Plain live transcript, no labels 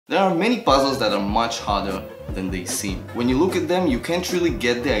There are many puzzles that are much harder than they seem. When you look at them, you can't really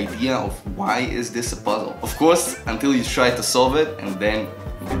get the idea of why is this a puzzle. Of course, until you try to solve it, and then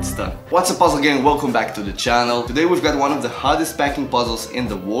it's done. What's a puzzle gang? Welcome back to the channel. Today we've got one of the hardest packing puzzles in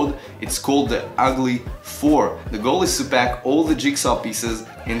the world. It's called the Ugly 4. The goal is to pack all the jigsaw pieces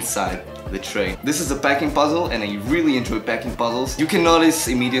inside the tray. This is a packing puzzle and I really enjoy packing puzzles. You can notice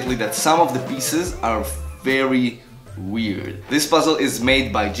immediately that some of the pieces are very weird. This puzzle is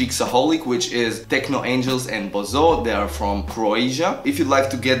made by Jigsawholic, which is Techno Angels and Bozo. They are from Croatia. If you'd like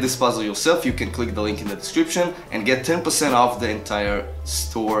to get this puzzle yourself, you can click the link in the description and get 10% off the entire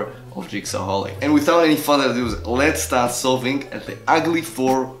store of Jigsawholic. And without any further ado, let's start solving the Ugly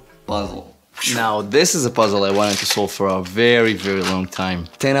 4 puzzle. Now, this is a puzzle I wanted to solve for a very long time.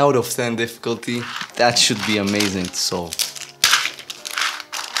 10 out of 10 difficulty. That should be amazing to solve.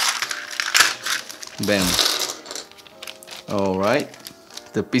 Bam. Alright,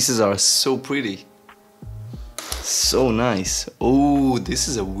 the pieces are so pretty, so nice. Oh, this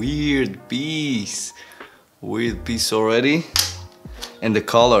is a weird piece already. And the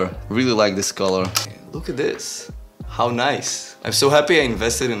color, really like this color. Look at this, how nice. I'm so happy I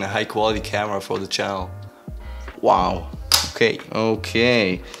invested in a high quality camera for the channel. Wow,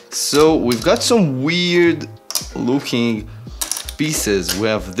 okay, so we've got some weird looking pieces. We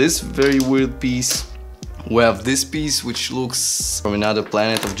have this very weird piece. We have this piece which looks from another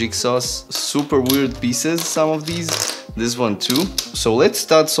planet of jigsaws. Super weird pieces, some of these. This one too. So let's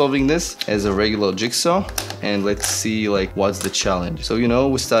start solving this as a regular jigsaw and let's see like what's the challenge. So you know,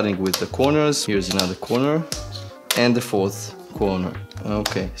 we're starting with the corners. Here's another corner and the fourth corner.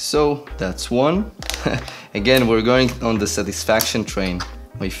 Okay, so that's one. Again, we're going on the satisfaction train,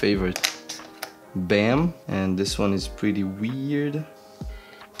 my favorite. Bam. And this one is pretty weird.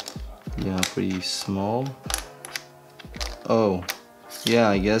 Yeah, pretty small. Oh, yeah,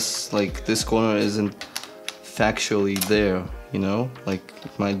 I guess like this corner isn't factually there, you know? Like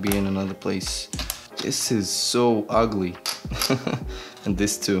it might be in another place. This is so ugly. And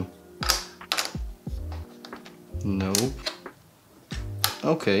this too. Nope.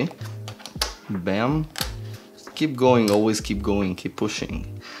 Okay. Bam. Keep going, always keep going, keep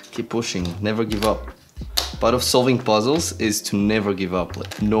pushing. Keep pushing, never give up. Part of solving puzzles is to never give up,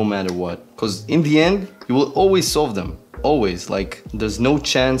 like, no matter what. Because in the end, you will always solve them. Always. Like, there's no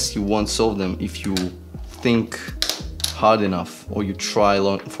chance you won't solve them if you think hard enough or you try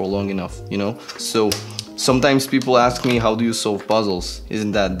for long enough, you know? So, sometimes people ask me, how do you solve puzzles?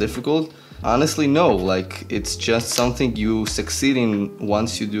 Isn't that difficult? Honestly, no. Like, it's just something you succeed in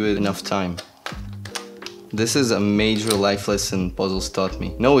once you do it enough time. This is a major life lesson puzzles taught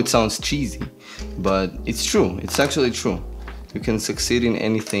me. No, it sounds cheesy, but it's true. It's actually true. You can succeed in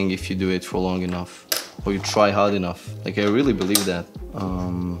anything if you do it for long enough or you try hard enough. Like, I really believe that.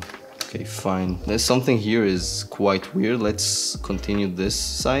 Okay, fine. There's something here is quite weird. Let's continue this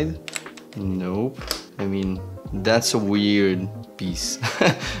side. Nope. I mean, that's a weird piece.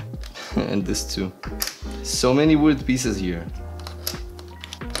 And this too. So many weird pieces here.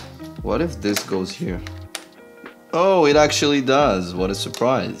 What if this goes here? Oh, it actually does. What a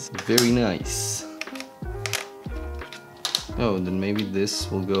surprise. Very nice. Oh, then maybe this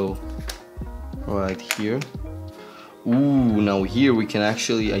will go right here. Ooh, now here we can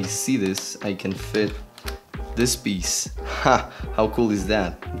actually, I see this, I can fit this piece. Ha! How cool is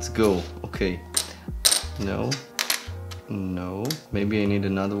that? Let's go. Okay. No. No. Maybe I need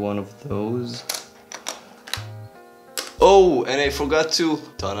another one of those. Oh, and I forgot to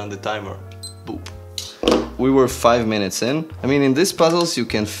turn on the timer. Boop. We were 5 minutes in. I mean, in these puzzles you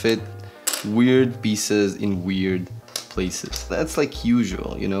can fit weird pieces in weird places. That's like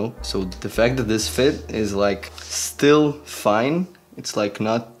usual, you know? So the fact that this fit is like still fine. It's like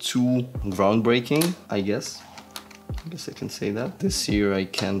not too groundbreaking, I guess. I guess I can say that. This here I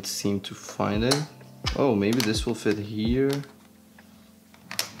can't seem to find it. Oh, maybe this will fit here.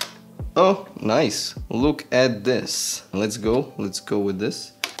 Oh, nice. Look at this. Let's go with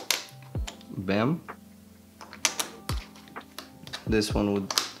this. Bam. This one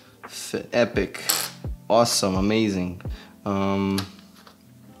would fit. Epic. Awesome, amazing. No,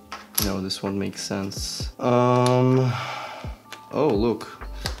 this one makes sense. Oh, look.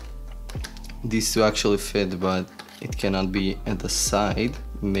 These two actually fit, but it cannot be at the side.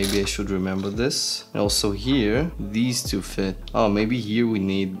 Maybe I should remember this. And also here, these two fit. Oh, maybe here we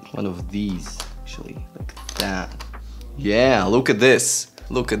need one of these, actually, like that. Yeah, look at this.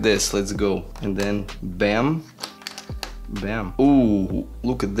 Look at this, let's go. And then, bam. Bam. Ooh,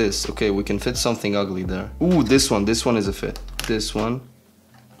 look at this. Okay, we can fit something ugly there. Ooh, this one is a fit. This one.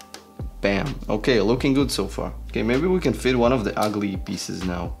 Bam. Okay, looking good so far. Okay, maybe we can fit one of the ugly pieces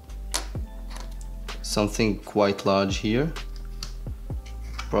now. Something quite large here.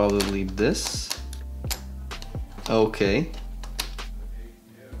 Probably this. Okay.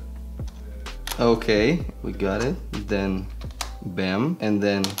 Okay, we got it. Then bam, and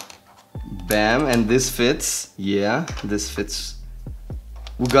then bam, and this fits. Yeah, this fits.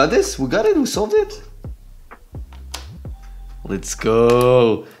 We got this? We got it? We solved it? Let's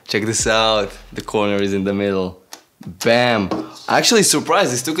go. Check this out. The corner is in the middle. Bam. Actually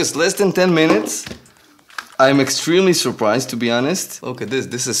surprised. This took us less than 10 minutes. I'm extremely surprised, to be honest. Look at this.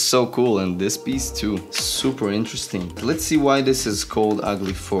 This is so cool. And this piece too. Super interesting. Let's see why this is called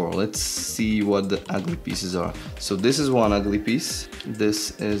ugly 4. Let's see what the ugly pieces are. So this is one ugly piece.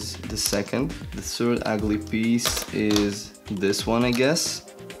 This is the second. The third ugly piece is this one, I guess.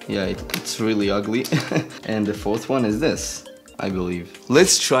 Yeah, it's really ugly. And the fourth one is this, I believe.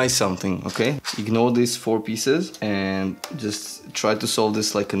 Let's try something, okay? Ignore these 4 pieces and just try to solve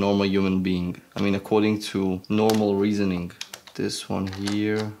this like a normal human being. I mean, according to normal reasoning. This one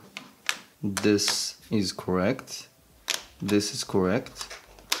here, this is correct. This is correct.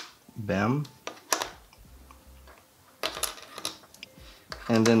 Bam.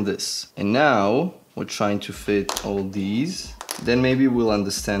 And then this. And now we're trying to fit all these. Then maybe we'll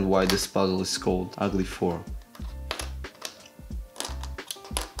understand why this puzzle is called ugly 4.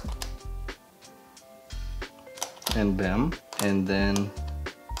 And bam, and then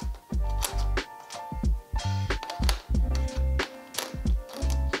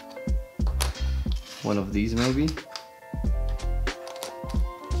one of these maybe.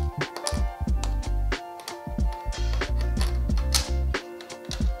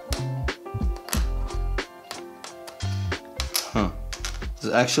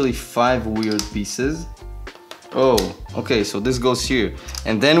 There's actually 5 weird pieces. Oh, okay, so this goes here.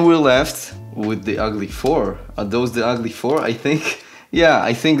 And then we're left with the ugly 4. Are those the ugly 4? I think, yeah,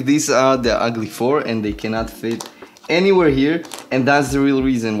 I think these are the ugly 4 and they cannot fit anywhere here. And that's the real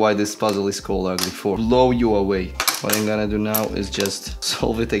reason why this puzzle is called ugly 4. Blow you away. What I'm gonna do now is just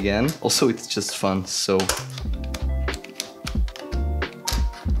solve it again. Also, it's just fun, so